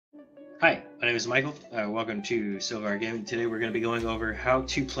Hi, my name is Michael. Welcome to Silver Gaming. Today we're going to be going over how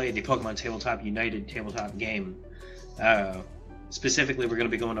to play the Pokemon Tabletop United tabletop game. Specifically, we're going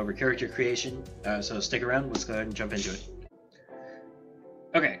to be going over character creation, so stick around. Let's go ahead and jump into it.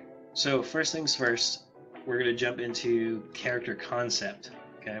 Okay, so first things first, we're going to jump into character concept.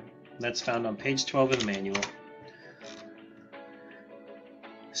 Okay, that's found on page 12 of the manual.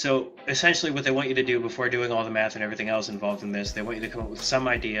 So essentially what they want you to do before doing all the math and everything else involved in this, they want you to come up with some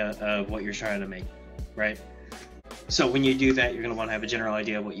idea of what you're trying to make, right? So when you do that, you're going to want to have a general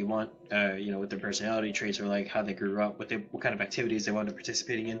idea of what you want, what their personality traits are like, how they grew up, what kind of activities they want to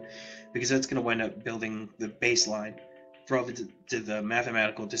participating in, because that's going to wind up building the baseline for all the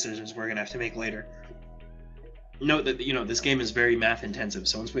mathematical decisions we're going to have to make later. Note that this game is very math intensive,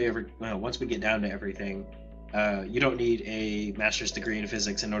 so once we get down to everything, you don't need a master's degree in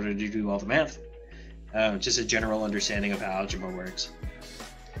physics in order to do all the math. Just a general understanding of how algebra works.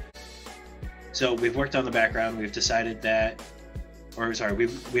 So we've worked on the background. We've decided that,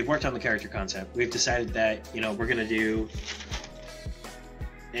 we've worked on the character concept. We've decided that we're gonna do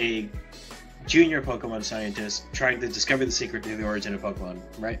a junior Pokemon scientist trying to discover the secret to the origin of Pokemon,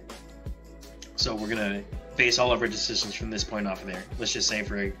 right? So we're gonna base all of our decisions from this point off of there. Let's just say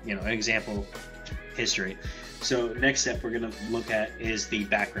for an example. History. So next step we're going to look at is the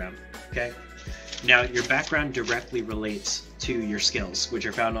background. Okay, now your background directly relates to your skills, which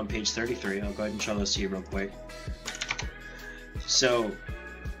are found on page 33. I'll go ahead and show those to you real quick. So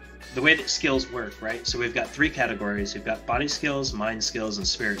the way that skills work, right? So we've got three categories. We've got body skills, mind skills, and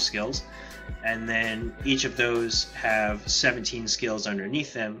spirit skills. And then each of those have 17 skills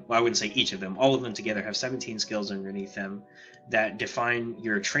underneath them. Well, I wouldn't say each of them. All of them together have 17 skills underneath them that define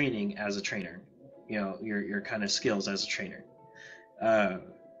your training as a trainer. Your kind of skills as a trainer.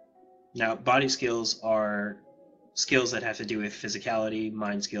 Now, body skills are skills that have to do with physicality,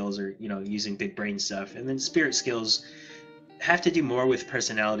 mind skills, or using big brain stuff, and then spirit skills have to do more with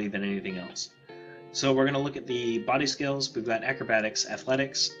personality than anything else. So we're going to look at the body skills. We've got acrobatics,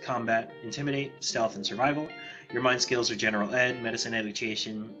 athletics, combat, intimidate, stealth, and survival. Your mind skills are general ed, medicine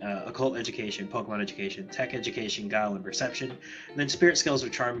education, occult education, Pokemon education, tech education, guile, and perception. And then spirit skills are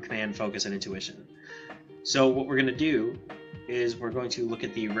charm, command, focus, and intuition. So what we're going to do is we're going to look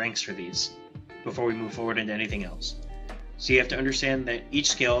at the ranks for these before we move forward into anything else. So you have to understand that each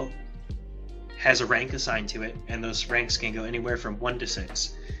skill has a rank assigned to it, and those ranks can go anywhere from 1 to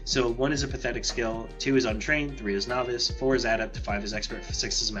 6. So 1 is a pathetic skill, 2 is untrained, 3 is novice, 4 is adept, 5 is expert,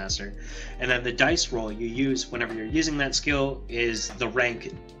 6 is master. And then the dice roll you use whenever you're using that skill is the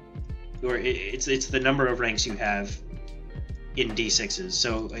rank, or it's the number of ranks you have in d6s.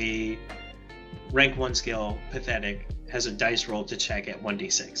 So a rank 1 skill, pathetic, has a dice roll to check at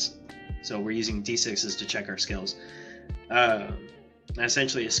 1d6. So we're using d6s to check our skills.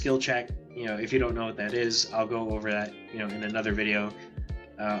 Essentially a skill check, if you don't know what that is, I'll go over that in another video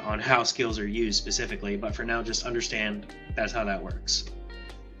on how skills are used specifically, but for now just understand that's how that works.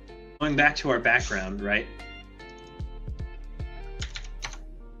 Going back to our background, right?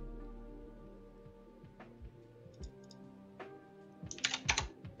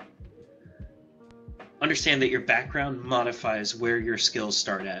 Understand that your background modifies where your skills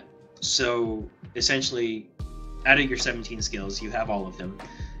start at. So essentially, out of your 17 skills, you have all of them.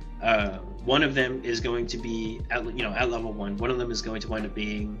 One of them is going to be at level 1. One of them is going to wind up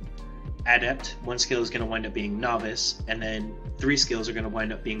being adept. One skill is going to wind up being novice, and then 3 skills are going to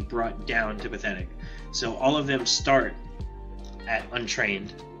wind up being brought down to pathetic. So all of them start at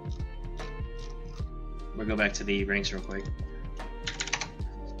untrained. We'll go back to the ranks real quick.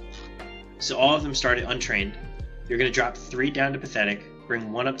 So all of them start at untrained. You're going to drop 3 down to pathetic,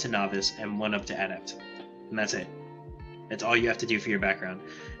 bring 1 up to novice, and 1 up to adept. And that's it. That's all you have to do for your background.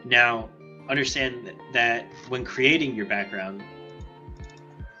 Now, understand that when creating your background,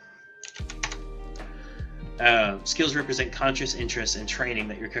 skills represent conscious interests and training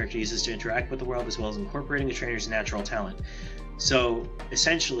that your character uses to interact with the world, as well as incorporating the trainer's natural talent. So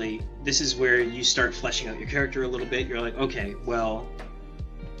essentially, this is where you start fleshing out your character a little bit. You're like, okay, well,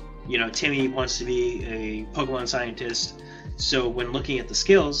 Timmy wants to be a Pokemon scientist. So when looking at the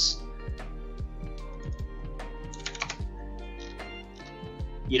skills,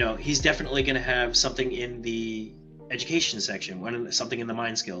 he's definitely going to have something in the education section, something in the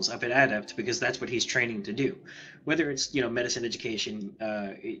mind skills up at adept, because that's what he's training to do. Whether it's medicine education,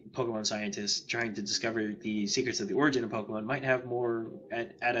 Pokemon scientist trying to discover the secrets of the origin of Pokemon might have more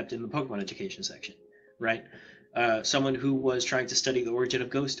at adept in the Pokemon education section, right? Someone who was trying to study the origin of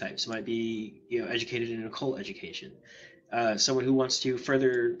ghost types might be educated in occult education. Someone who wants to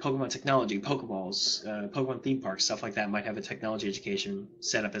further Pokemon technology, Pokeballs, Pokemon theme parks, stuff like that might have a technology education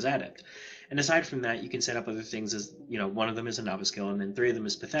set up as adept. And aside from that, you can set up other things as, one of them is a novice skill, and then 3 of them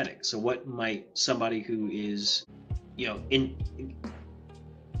is pathetic. So what might somebody who is,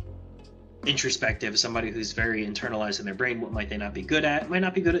 introspective, somebody who's very internalized in their brain, what might they not be good at? Might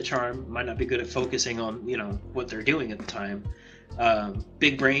not be good at charm, might not be good at focusing on, what they're doing at the time.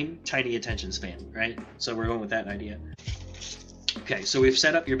 Big brain, tiny attention span, right? So we're going with that idea. Okay, so we've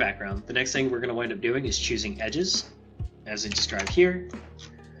set up your background. The next thing we're going to wind up doing is choosing edges, as I described here.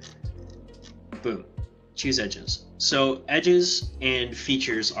 Boom. Choose edges. So edges and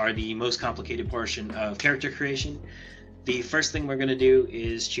features are the most complicated portion of character creation. The first thing we're going to do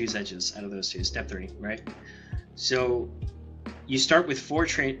is choose edges out of those two, step 3, right? So you start with 4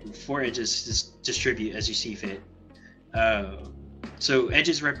 edges to distribute as you see fit. So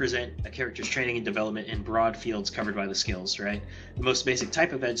edges represent a character's training and development in broad fields covered by the skills, right? The most basic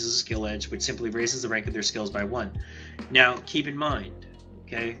type of edge is a skill edge, which simply raises the rank of their skills by 1. Now, keep in mind,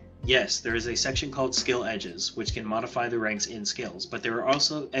 okay, yes, there is a section called skill edges, which can modify the ranks in skills, but there are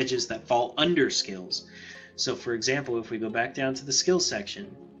also edges that fall under skills. So, for example, if we go back down to the skills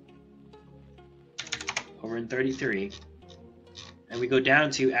section, over in 33, and we go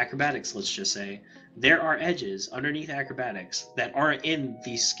down to acrobatics, let's just say, there are edges underneath acrobatics that aren't in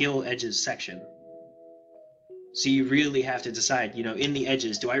the skill edges section. So you really have to decide, in the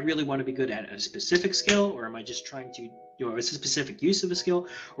edges, do I really want to be good at a specific skill, or am I just trying to, is a specific use of a skill,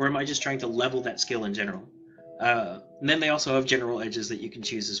 or am I just trying to level that skill in general? And then they also have general edges that you can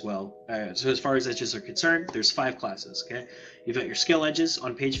choose as well. So as far as edges are concerned, there's 5 classes, okay? You've got your skill edges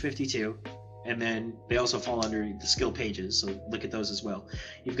on page 52, and then they also fall under the skill pages, so look at those as well.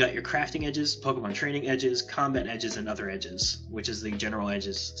 You've got your crafting edges, Pokemon training edges, combat edges, and other edges, which is the general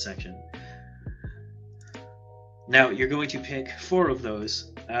edges section. Now, you're going to pick 4 of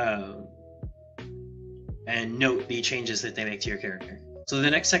those, and note the changes that they make to your character. So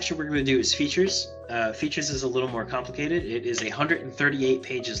the next section we're going to do is features. Features is a little more complicated. It is 138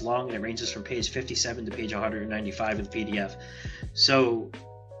 pages long, and it ranges from page 57 to page 195 of the PDF. So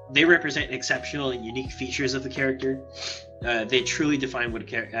they represent exceptional and unique features of the character. They truly define what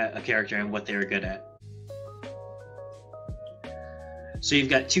a character and what they're good at. So you've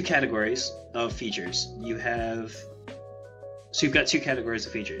got 2 categories of features. You've got 2 categories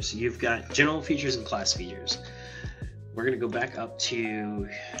of features. You've got general features and class features. We're going to go back up to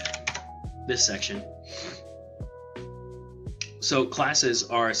this section. So classes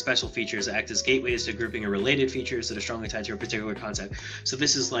are special features that act as gateways to grouping of related features that are strongly tied to a particular concept. So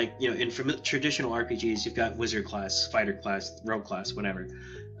this is like, in traditional RPGs, you've got wizard class, fighter class, rogue class, whatever.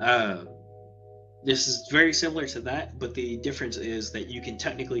 This is very similar to that, but the difference is that you can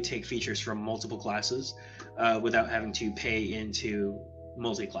technically take features from multiple classes without having to pay into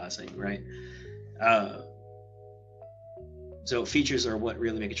multi-classing, right? So features are what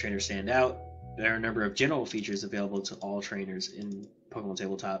really make a trainer stand out. There are a number of general features available to all trainers in Pokemon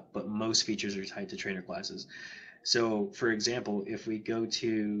Tabletop, but most features are tied to trainer classes. So, for example, if we go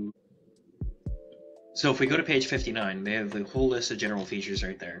to page 59, they have the whole list of general features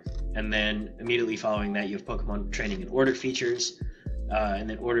right there. And then immediately following that, you have Pokemon training and order features, and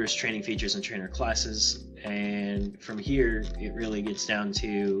then orders, training features, and trainer classes. And from here, it really gets down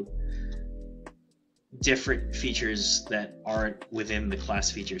to different features that aren't within the class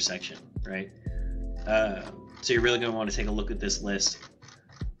feature section, right? So you're really going to want to take a look at this list.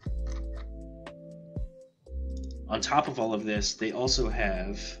 On top of all of this, they also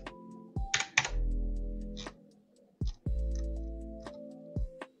have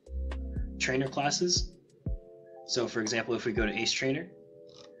trainer classes. So for example, if we go to Ace Trainer,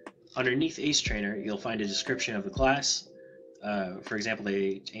 underneath Ace Trainer, you'll find a description of the class. For example,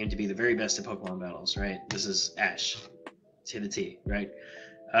 they aim to be the very best at Pokemon battles, right? This is Ash to the T, right?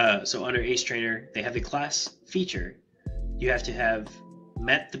 So under Ace Trainer, they have the class feature. You have to have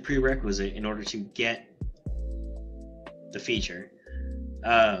met the prerequisite in order to get the feature.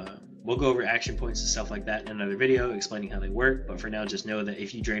 We'll go over action points and stuff like that in another video explaining how they work, but for now just know that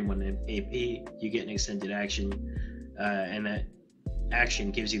if you drain 1 AP, you get an extended action, and that action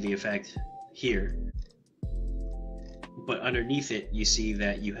gives you the effect here. But underneath it, you see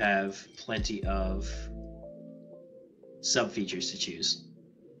that you have plenty of sub-features to choose.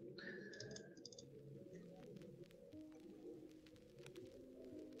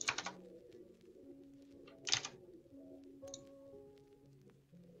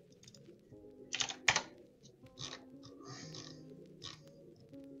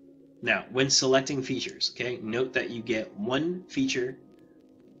 Now, when selecting features, okay, note that you get 1 feature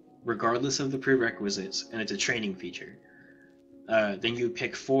regardless of the prerequisites, and it's a training feature. then you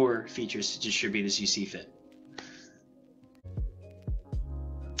pick 4 features to distribute as you see fit.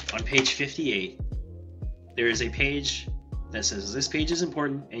 On page 58, there is a page that says this page is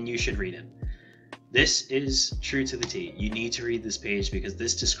important and you should read it. This is true to the T. You need to read this page because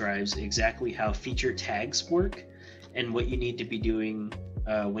this describes exactly how feature tags work and what you need to be doing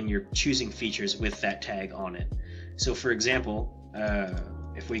when you're choosing features with that tag on it. So for example,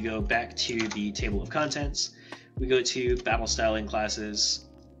 if we go back to the table of contents, we go to battle styling classes.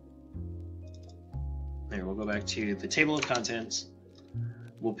 There, we'll go back to the table of contents.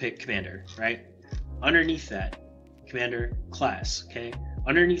 We'll pick commander, right? Underneath that, commander class, okay?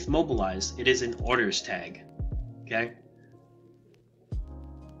 Underneath mobilize, it is an orders tag, okay?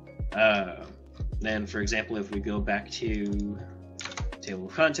 Then, for example, if we go back to table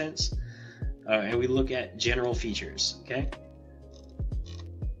of contents, and we look at general features, okay?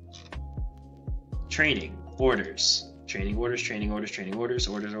 Training, orders, training orders, training orders, training orders,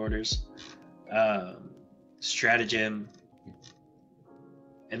 orders, stratagem,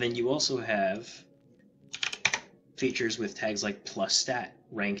 and then you also have features with tags like plus stat,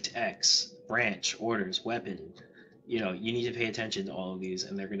 ranked X, branch, orders, weapon. You know, you need to pay attention to all of these,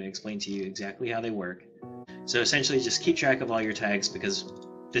 and they're going to explain to you exactly how they work. So essentially, just keep track of all your tags because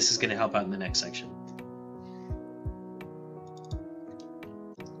this is going to help out in the next section.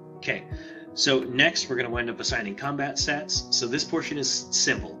 Okay, so next we're going to wind up assigning combat stats. So this portion is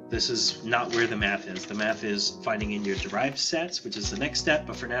simple. This is not where the math is. The math is finding in your derived stats, which is the next step,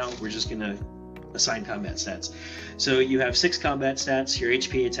 but for now we're just going to assign combat stats. So you have 6 combat stats: your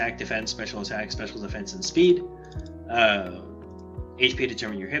HP, attack, defense, special attack, special defense, and speed. HP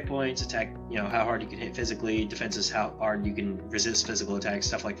determine your hit points, attack, you know, how hard you can hit physically, defense is how hard you can resist physical attacks,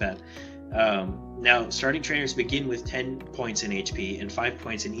 stuff like that. Now, starting trainers begin with 10 points in HP and 5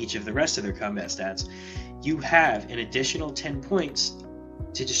 points in each of the rest of their combat stats. You have an additional 10 points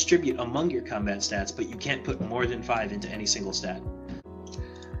to distribute among your combat stats, but you can't put more than 5 into any single stat.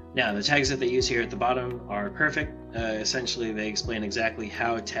 Now, the tags that they use here at the bottom are perfect. Essentially, they explain exactly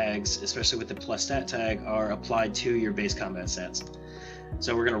how tags, especially with the plus stat tag, are applied to your base combat stats.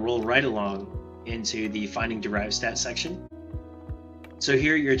 So we're going to roll right along into the finding derived stats section. So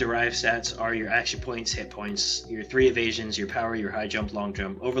here your derived stats are your action points, hit points, your 3 evasions, your power, your high jump, long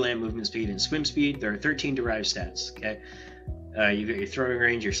jump, overland movement speed, and swim speed. There are 13 derived stats, okay? You've got your throwing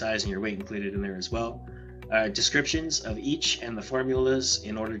range, your size, and your weight included in there as well. Descriptions of each and the formulas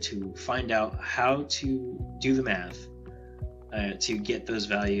in order to find out how to do the math to get those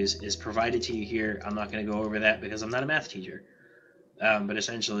values is provided to you here. I'm not going to go over that because I'm not a math teacher, but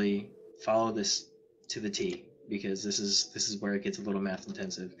essentially follow this to the T because this is where it gets a little math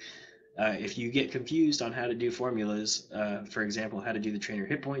intensive. If you get confused on how to do formulas, for example, how to do the trainer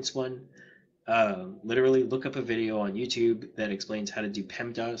hit points one, literally look up a video on YouTube that explains how to do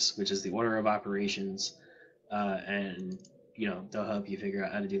PEMDAS, which is the order of operations. And you know, they'll help you figure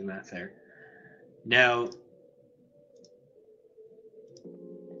out how to do the math there. Now,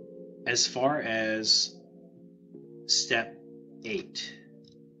 as far as step 8,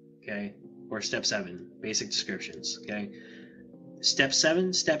 okay, or step 7, basic descriptions, okay, step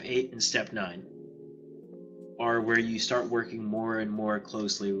 7, step 8, and step 9 are where you start working more and more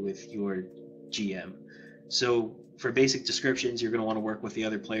closely with your GM. So for basic descriptions, you're going to want to work with the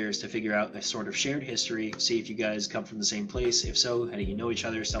other players to figure out a sort of shared history, see if you guys come from the same place. If so, how do you know each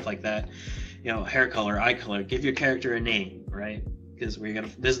other, stuff like that. You know, hair color, eye color, give your character a name, right? Because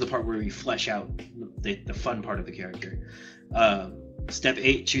this is the part where we flesh out the fun part of the character. Step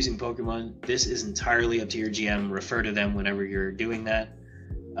 8, choosing Pokemon. This is entirely up to your GM. Refer to them whenever you're doing that.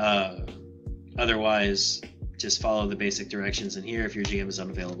 Otherwise, just follow the basic directions in here if your GM is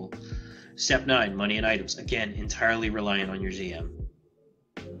unavailable. Step 9, money and items. Again, entirely reliant on your GM.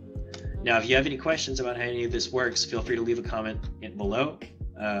 Now, if you have any questions about how any of this works, feel free to leave a comment below.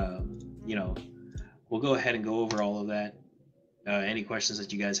 You know, we'll go ahead and go over all of that. Any questions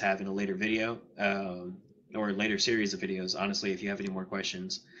that you guys have in a later video, or a later series of videos, honestly, if you have any more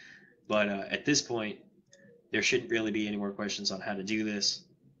questions. But at this point, there shouldn't really be any more questions on how to do this.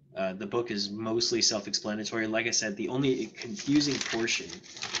 The book is mostly self-explanatory. Like I said, the only confusing portion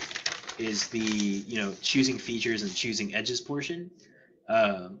is the, you know, choosing features and choosing edges portion.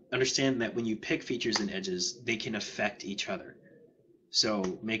 Understand that when you pick features and edges, they can affect each other.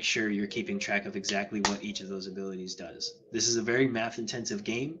 So make sure you're keeping track of exactly what each of those abilities does. This is a very math-intensive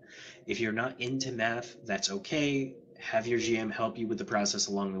game. If you're not into math, that's okay. Have your GM help you with the process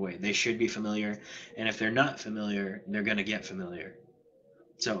along the way. They should be familiar, and if they're not familiar, they're going to get familiar.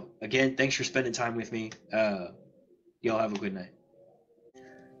 So, again, thanks for spending time with me. Y'all have a good night.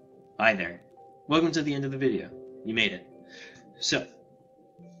 Hi there. Welcome to the end of the video. You made it. So,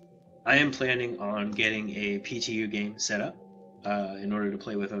 I am planning on getting a PTU game set up in order to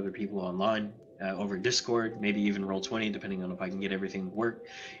play with other people online over Discord, maybe even Roll20, depending on if I can get everything to work.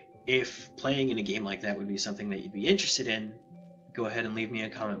 If playing in a game like that would be something that you'd be interested in, go ahead and leave me a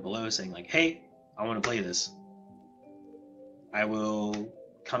comment below saying like, hey, I want to play this. I will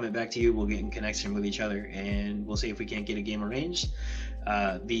comment back to you, we'll get in connection with each other, and we'll see if we can't get a game arranged.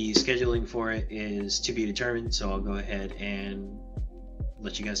 The scheduling for it is to be determined, so I'll go ahead and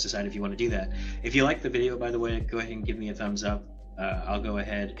let you guys decide if you want to do that. If you like the video, by the way, go ahead and give me a thumbs up. I'll go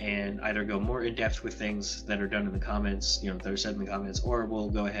ahead and either go more in depth with things that are done in the comments, that are said in the comments, or we'll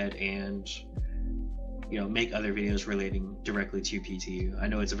go ahead and make other videos relating directly to PTU. I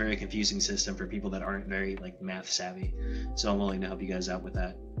know it's a very confusing system for people that aren't very math savvy, so I'm willing to help you guys out with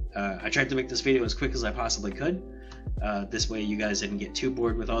that. I tried to make this video as quick as I possibly could. This way you guys didn't get too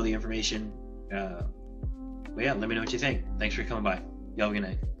bored with all the information. But yeah, let me know what you think. Thanks for coming by. Y'all have a good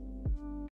night.